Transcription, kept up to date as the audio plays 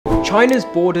China's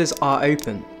borders are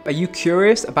open. Are you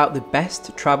curious about the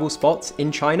best travel spots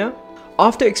in China?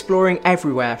 After exploring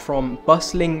everywhere from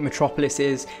bustling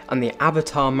metropolises and the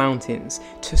Avatar Mountains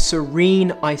to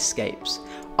serene icescapes,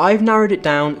 I've narrowed it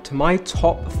down to my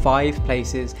top 5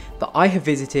 places that I have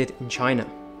visited in China.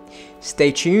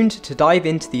 Stay tuned to dive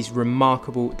into these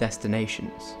remarkable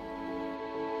destinations.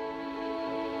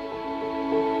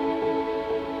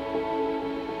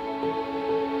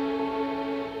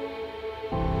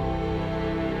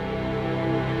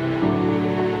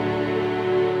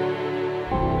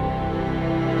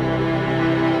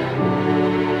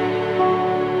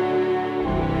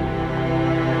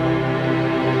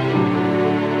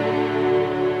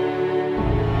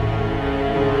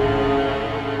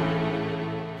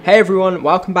 Hey everyone,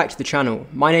 welcome back to the channel.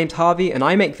 My name's Harvey and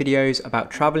I make videos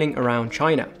about traveling around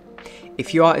China.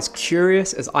 If you are as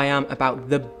curious as I am about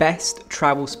the best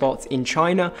travel spots in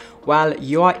China, well,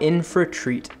 you are in for a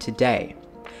treat today.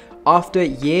 After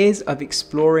years of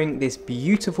exploring this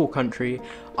beautiful country,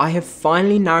 I have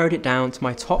finally narrowed it down to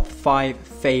my top 5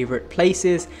 favourite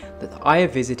places that I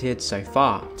have visited so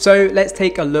far. So let's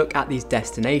take a look at these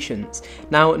destinations.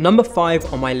 Now, number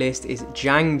 5 on my list is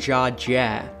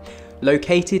Zhangjiajie,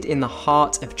 located in the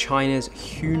heart of China's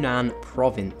Hunan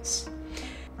province.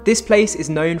 This place is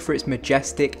known for its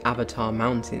majestic Avatar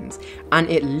Mountains, and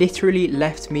it literally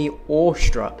left me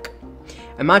awestruck.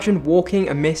 Imagine walking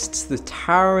amidst the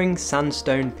towering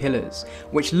sandstone pillars,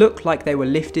 which look like they were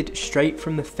lifted straight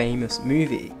from the famous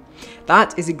movie.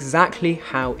 That is exactly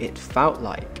how it felt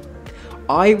like.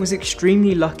 I was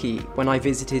extremely lucky when I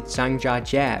visited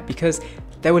Zhangjiajie because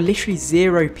there were literally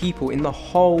 0 people in the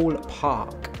whole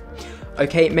park.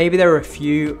 Okay, maybe there were a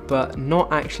few, but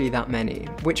not actually that many,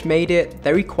 which made it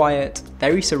very quiet,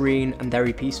 very serene, and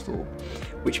very peaceful,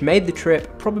 which made the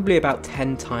trip probably about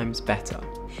 10 times better.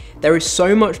 There is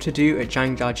so much to do at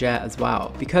Zhangjiajie as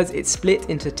well, because it's split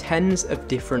into tens of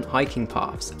different hiking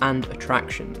paths and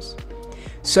attractions.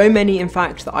 So many, in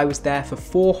fact, that I was there for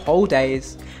 4 whole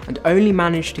days and only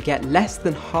managed to get less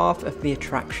than half of the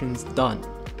attractions done.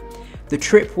 The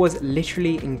trip was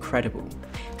literally incredible.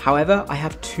 However, I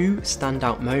have 2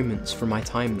 standout moments from my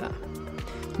time there.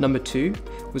 Number 2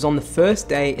 was on the first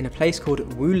day in a place called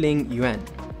Wuling Yuan.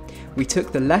 We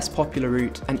took the less popular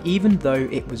route, and even though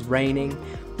it was raining,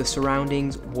 the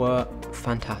surroundings were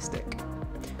fantastic.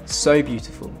 So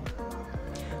beautiful.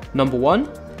 Number 1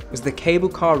 was the cable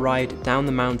car ride down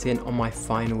the mountain on my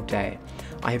final day.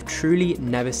 I have truly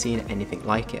never seen anything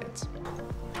like it.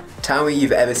 Tell me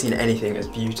you've ever seen anything as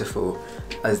beautiful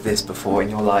as this before in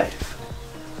your life.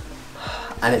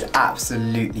 And it's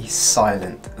absolutely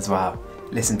silent as well.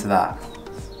 Listen to that.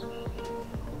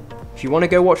 If you want to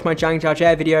go watch my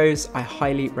Zhangjiajie videos, I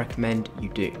highly recommend you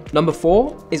do. Number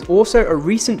 4 is also a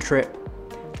recent trip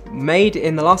made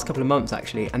in the last couple of months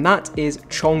actually, and that is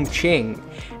Chongqing.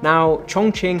 Now,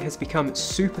 Chongqing has become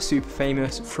super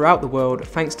famous throughout the world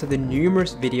thanks to the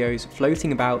numerous videos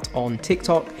floating about on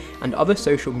TikTok and other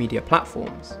social media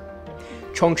platforms.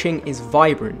 Chongqing is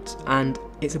vibrant and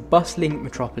it's a bustling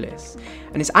metropolis,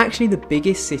 and it's actually the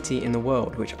biggest city in the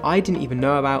world, which I didn't even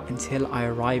know about until I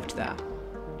arrived there.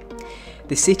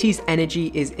 The city's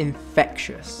energy is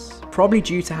infectious, probably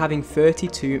due to having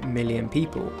 32 million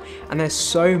people, and there's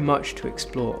so much to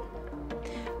explore.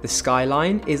 The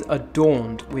skyline is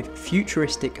adorned with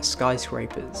futuristic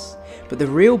skyscrapers, but the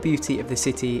real beauty of the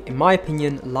city, in my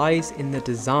opinion, lies in the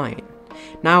design.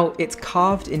 Now, it's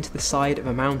carved into the side of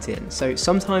a mountain, so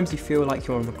sometimes you feel like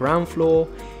you're on the ground floor,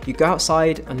 you go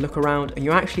outside and look around and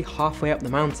you're actually halfway up the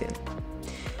mountain.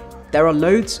 There are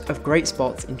loads of great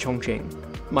spots in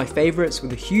Chongqing. My favourites were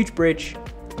the huge bridge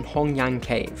and Hongyang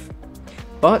Cave.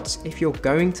 But if you're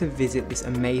going to visit this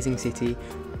amazing city,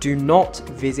 do not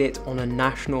visit on a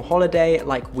national holiday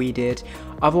like we did,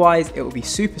 otherwise it will be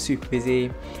super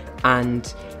busy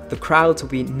and the crowds will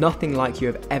be nothing like you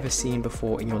have ever seen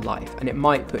before in your life, and it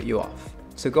might put you off.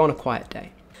 So go on a quiet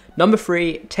day. Number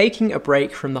 3, taking a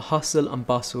break from the hustle and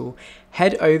bustle,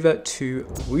 head over to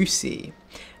Wuxi.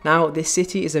 Now, this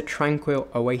city is a tranquil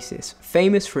oasis,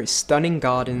 famous for its stunning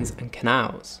gardens and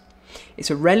canals.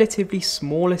 It's a relatively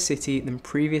smaller city than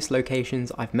previous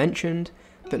locations I've mentioned,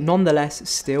 but nonetheless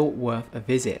still worth a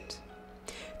visit.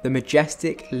 The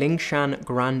majestic Lingshan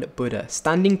Grand Buddha,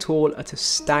 standing tall at a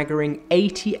staggering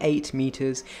 88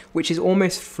 meters, which is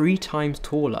almost 3 times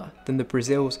taller than the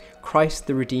Brazil's Christ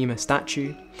the Redeemer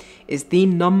statue, is the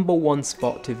number 1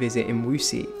 spot to visit in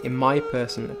Wuxi, in my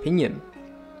personal opinion.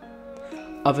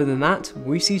 Other than that,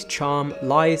 Wuxi's charm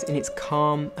lies in its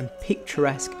calm and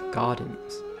picturesque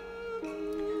gardens.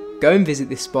 Go and visit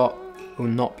this spot, you will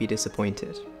not be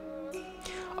disappointed.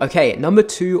 Okay, number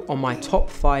 2 on my top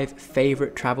 5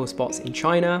 favorite travel spots in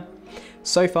China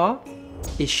so far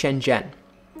is Shenzhen.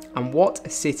 And what a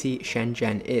city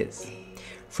Shenzhen is.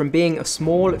 From being a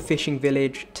small fishing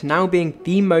village to now being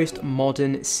the most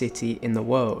modern city in the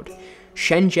world,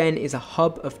 Shenzhen is a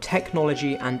hub of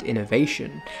technology and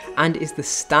innovation, and is the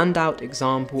standout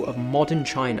example of modern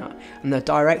China and the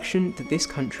direction that this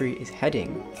country is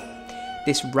heading.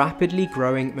 This rapidly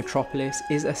growing metropolis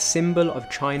is a symbol of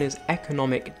China's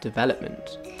economic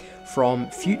development, from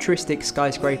futuristic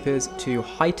skyscrapers to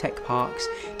high-tech parks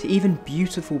to even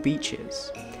beautiful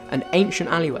beaches and ancient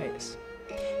alleyways.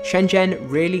 Shenzhen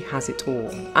really has it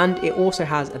all, and it also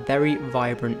has a very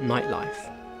vibrant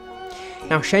nightlife.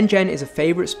 Now, Shenzhen is a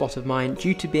favourite spot of mine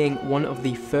due to being one of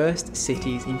the first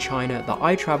cities in China that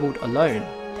I travelled alone,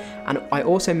 and I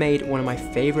also made one of my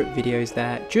favourite videos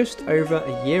there just over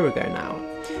a year ago now.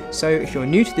 So if you're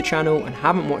new to the channel and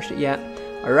haven't watched it yet,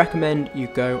 I recommend you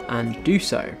go and do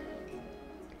so.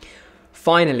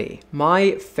 Finally,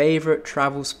 my favourite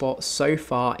travel spot so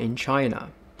far in China.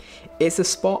 It's a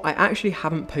spot I actually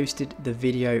haven't posted the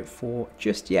video for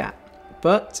just yet,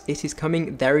 but it is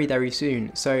coming very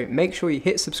soon, so make sure you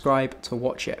hit subscribe to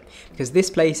watch it, because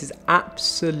this place is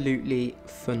absolutely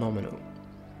phenomenal.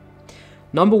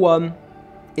 Number 1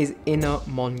 is Inner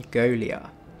Mongolia.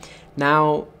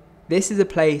 Now, this is a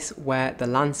place where the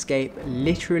landscape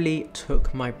literally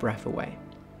took my breath away.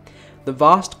 The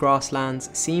vast grasslands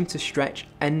seem to stretch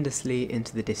endlessly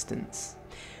into the distance.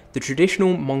 The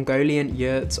traditional Mongolian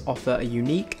yurts offer a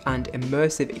unique and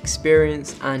immersive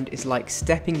experience and is like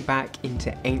stepping back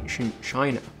into ancient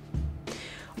China.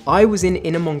 I was in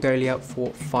Inner Mongolia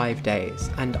for 5 days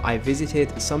and I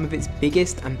visited some of its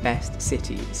biggest and best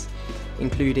cities,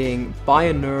 including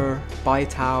Bayanur,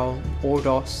 Baitao,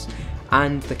 Ordos,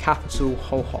 and the capital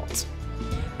Hohhot.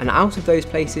 And out of those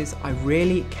places, I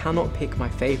really cannot pick my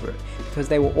favourite because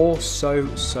they were all so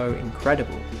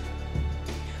incredible.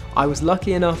 I was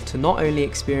lucky enough to not only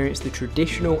experience the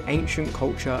traditional ancient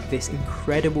culture of this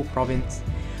incredible province,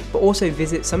 but also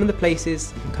visit some of the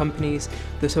places and companies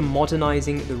that are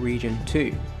modernising the region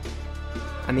too.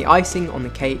 And the icing on the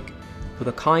cake were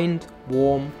the kind,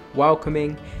 warm,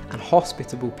 welcoming and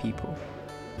hospitable people.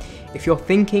 If you're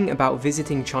thinking about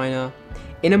visiting China,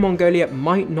 Inner Mongolia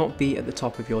might not be at the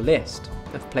top of your list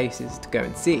of places to go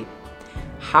and see.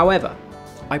 However,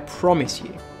 I promise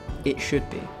you, it should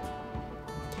be.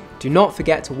 Do not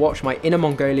forget to watch my Inner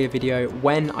Mongolia video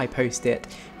when I post it,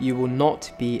 you will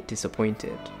not be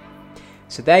disappointed.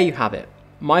 So there you have it,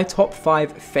 my top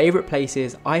 5 favourite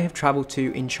places I have travelled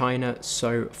to in China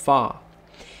so far.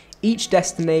 Each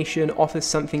destination offers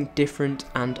something different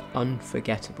and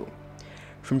unforgettable.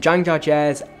 From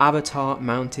Zhangjiajie's Avatar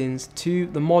Mountains to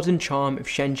the modern charm of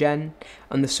Shenzhen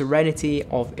and the serenity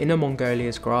of Inner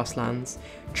Mongolia's grasslands,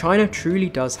 China truly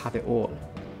does have it all.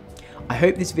 I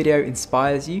hope this video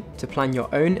inspires you to plan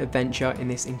your own adventure in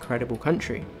this incredible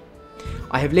country.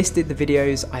 I have listed the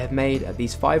videos I have made at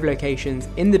these 5 locations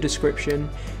in the description,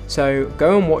 so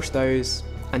go and watch those,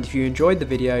 and if you enjoyed the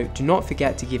video, do not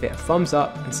forget to give it a thumbs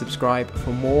up and subscribe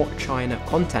for more China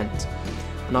content,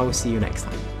 and I will see you next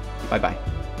time. Bye bye.